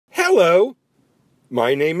Hello,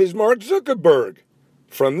 my name is Mark Zuckerberg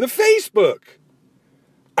from the Facebook.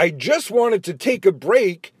 I just wanted to take a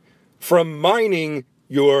break from mining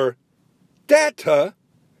your data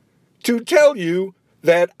to tell you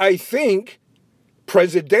that I think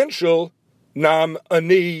presidential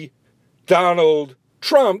nominee Donald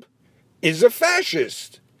Trump is a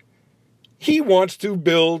fascist. He wants to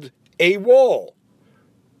build a wall,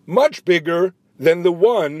 much bigger than the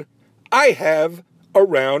one I have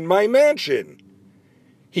around my mansion.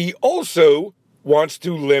 He also wants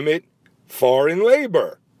to limit foreign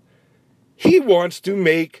labor. He wants to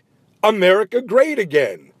make America great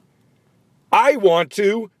again. I want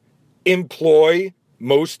to employ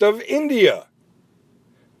most of India.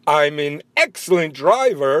 I'm an excellent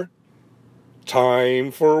driver.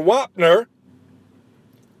 Time for Wapner.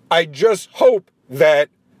 I just hope that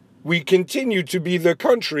we continue to be the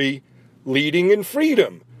country leading in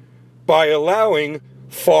freedom by allowing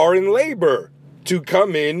foreign labor to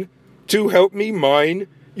come in to help me mine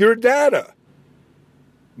your data.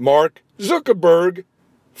 Mark Zuckerberg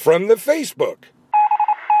from the Facebook.